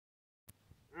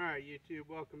Alright YouTube,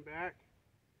 welcome back.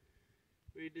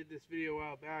 We did this video a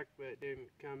while back, but it didn't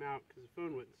come out because the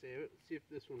phone wouldn't save it. Let's see if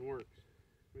this one works.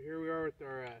 Well, here we are with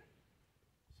our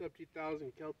sub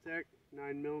 2000 keltec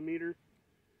 9mm.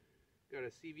 Got a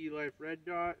CV Life red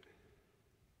dot,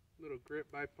 little grip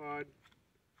bipod.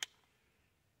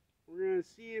 We're going to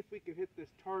see if we can hit this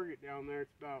target down there.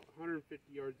 It's about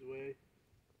 150 yards away.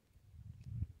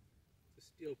 It's a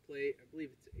steel plate, I believe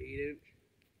it's 8-inch.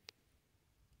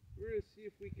 We're going to see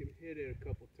if we can hit it a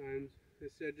couple times. Like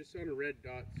I said, just on a red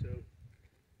dot, so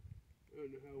I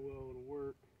don't know how well it'll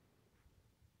work.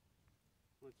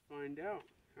 Let's find out.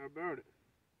 How about it?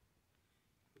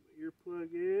 Put my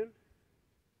earplug in.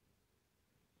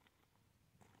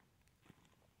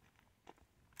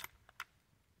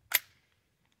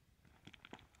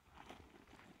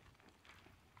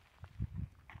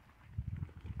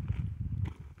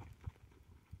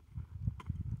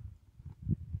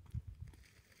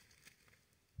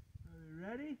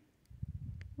 Ready?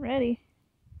 Ready.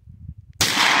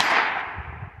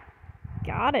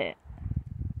 Got it.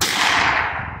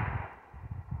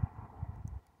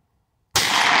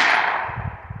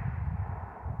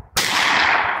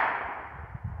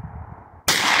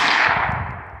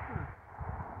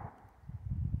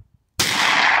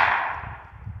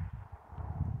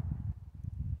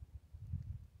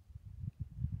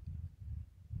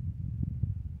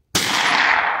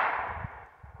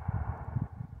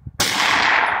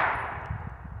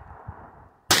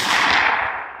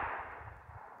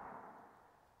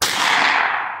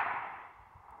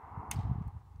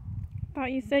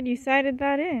 Thought you said you sighted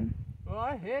that in. Well,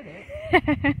 I hit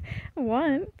it.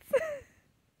 Once.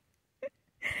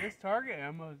 This target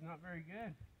ammo is not very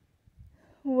good.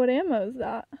 What ammo is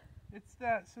that? It's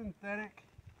that synthetic,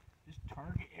 just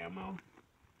target ammo.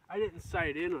 I didn't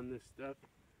sight in on this stuff.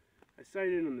 I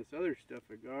sighted in on this other stuff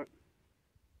I got.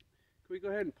 Can we go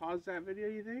ahead and pause that video,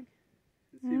 you think?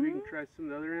 And see if we can try some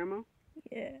of the other ammo?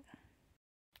 Yeah.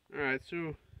 Alright,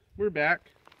 so we're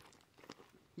back.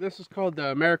 This is called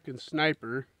the American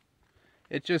Sniper.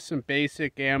 It's just some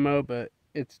basic ammo, but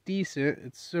it's decent.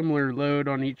 It's similar load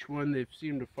on each one. They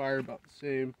seem to fire about the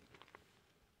same.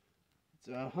 It's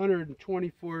a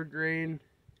 124 grain,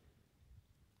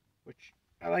 which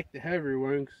I like the heavier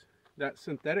ones. That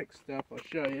synthetic stuff, I'll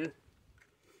show you.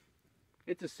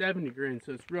 It's a 70 grain,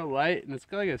 so it's real light, and it's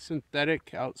got like a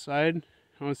synthetic outside.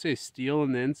 I want to say steel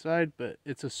on the inside, but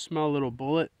it's a small little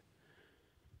bullet.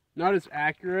 Not as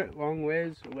accurate, long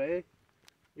ways away.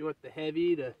 You want the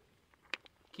heavy to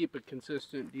keep a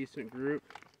consistent, decent group.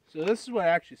 So this is what I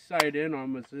actually sighted in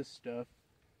on, was this stuff.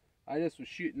 I just was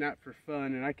shooting that for fun,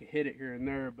 and I could hit it here and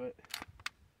there, but...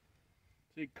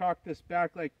 So you cock this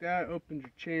back like that, opens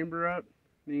your chamber up,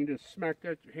 then you can just smack that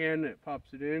with your hand and it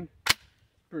pops it in.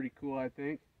 Pretty cool, I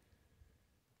think.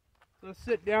 So let's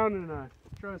sit down and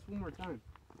try this one more time.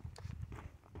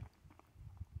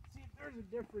 See if there's a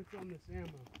difference on this ammo.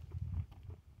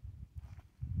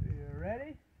 You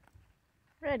ready?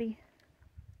 Ready.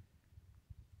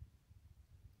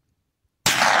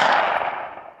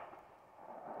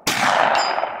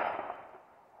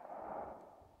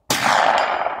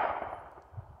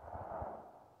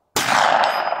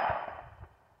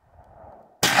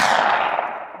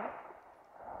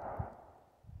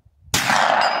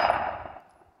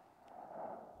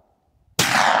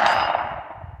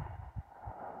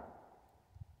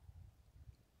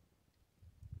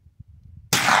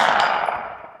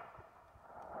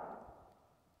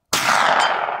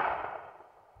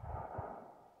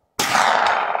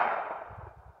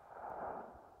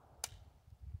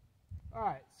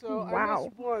 Alright, so wow. I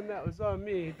missed one that was on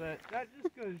me, but that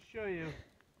just goes to show you,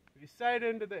 if you sight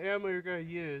into the ammo you're going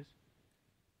to use,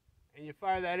 and you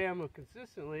fire that ammo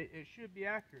consistently, it should be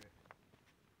accurate.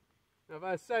 Now if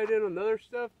I sight in on the other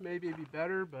stuff, maybe it'd be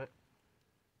better, but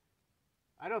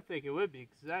I don't think it would be,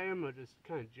 because that ammo just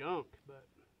kind of junk. But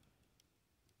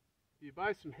if you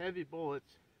buy some heavy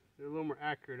bullets, they're a little more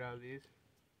accurate out of these.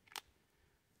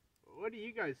 What do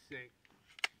you guys think?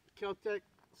 keltec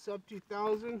sub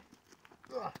 2000?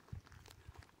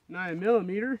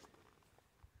 9mm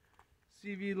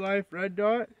CV Life red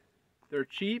dot. They're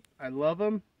cheap. I love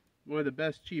them. One of the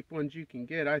best cheap ones you can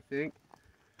get, I think.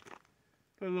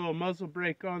 Put a little muzzle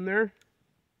brake on there.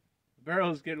 The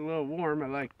barrel's getting a little warm. I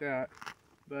like that.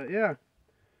 But yeah,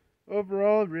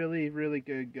 overall, really, really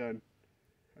good gun.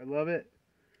 I love it.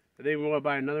 I didn't want to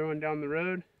buy another one down the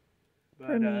road. But,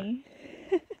 for me.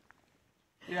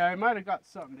 Yeah, I might have got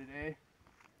something today.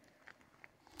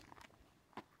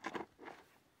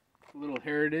 A little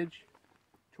Heritage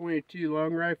 22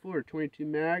 long rifle or 22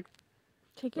 mag.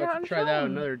 Take it I'll out have and to try show that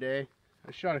them. another day.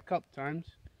 I shot a couple times.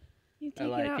 You take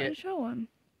like it out it. and show them.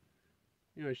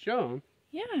 You want to show them?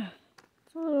 Yeah.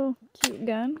 It's a little cute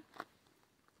gun.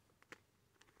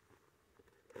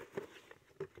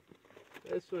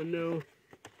 This one, no.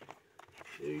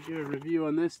 You do a review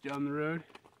on this down the road.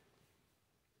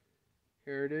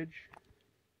 Heritage.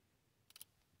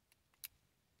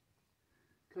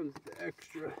 Comes with the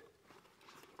extra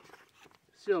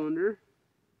cylinder.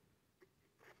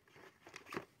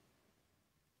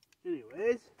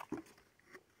 Anyways.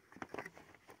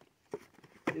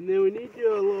 And then we need to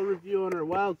do a little review on our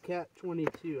Wildcat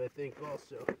 22, I think,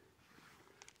 also.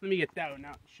 Let me get that one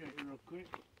out and show you real quick.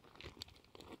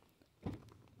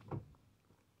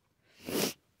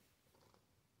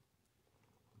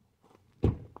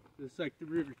 It's like the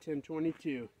Ruger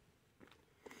 1022.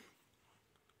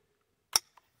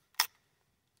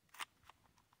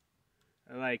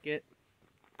 I like it.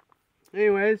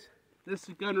 Anyways, this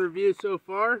is gun review so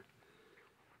far.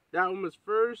 That one was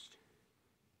first.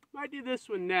 Might do this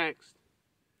one next.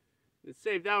 Let's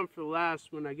save that one for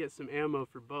last when I get some ammo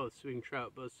for both so we can try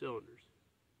out both cylinders.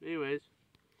 Anyways,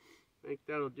 I think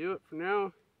that'll do it for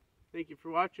now. Thank you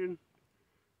for watching.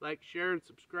 Like, share, and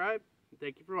subscribe.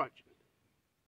 Thank you for watching.